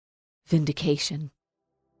vindication.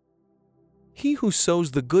 He who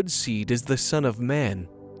sows the good seed is the Son of Man.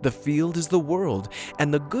 The field is the world,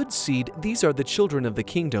 and the good seed, these are the children of the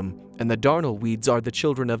kingdom, and the darnel weeds are the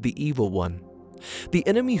children of the evil one. The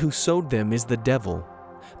enemy who sowed them is the devil.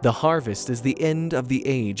 The harvest is the end of the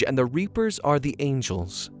age, and the reapers are the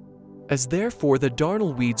angels. As therefore the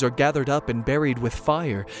darnel weeds are gathered up and buried with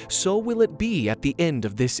fire, so will it be at the end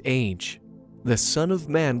of this age. The Son of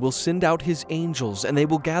Man will send out his angels, and they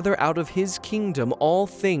will gather out of his kingdom all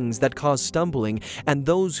things that cause stumbling and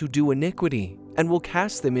those who do iniquity, and will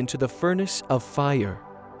cast them into the furnace of fire.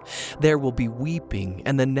 There will be weeping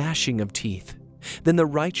and the gnashing of teeth. Then the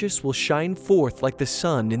righteous will shine forth like the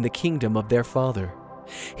sun in the kingdom of their Father.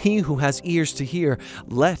 He who has ears to hear,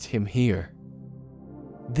 let him hear.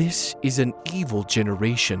 This is an evil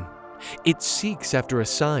generation. It seeks after a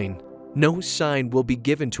sign. No sign will be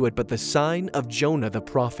given to it but the sign of Jonah the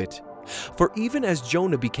prophet. For even as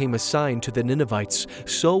Jonah became a sign to the Ninevites,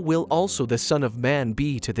 so will also the Son of Man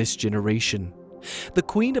be to this generation. The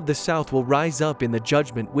queen of the south will rise up in the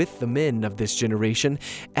judgment with the men of this generation,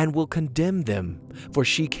 and will condemn them, for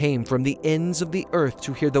she came from the ends of the earth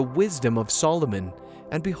to hear the wisdom of Solomon,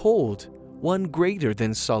 and behold, one greater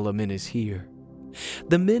than Solomon is here.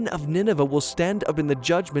 The men of Nineveh will stand up in the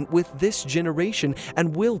judgment with this generation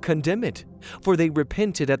and will condemn it, for they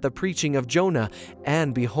repented at the preaching of Jonah,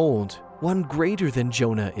 and behold, one greater than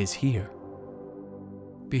Jonah is here.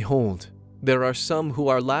 Behold, there are some who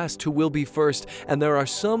are last who will be first, and there are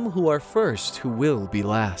some who are first who will be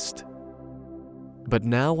last. But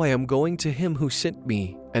now I am going to him who sent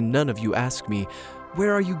me, and none of you ask me,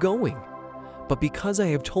 where are you going? But because I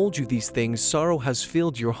have told you these things, sorrow has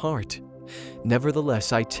filled your heart.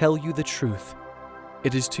 Nevertheless, I tell you the truth.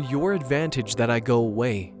 It is to your advantage that I go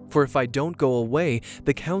away, for if I don't go away,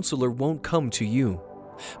 the counselor won't come to you.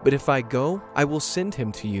 But if I go, I will send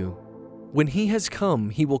him to you. When he has come,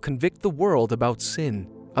 he will convict the world about sin,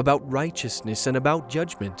 about righteousness, and about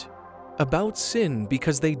judgment. About sin,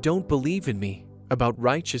 because they don't believe in me. About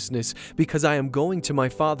righteousness, because I am going to my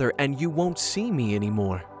Father, and you won't see me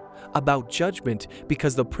anymore. About judgment,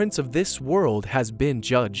 because the prince of this world has been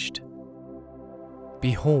judged.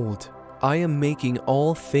 Behold, I am making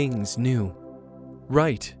all things new.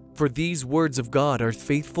 Write, for these words of God are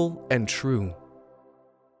faithful and true.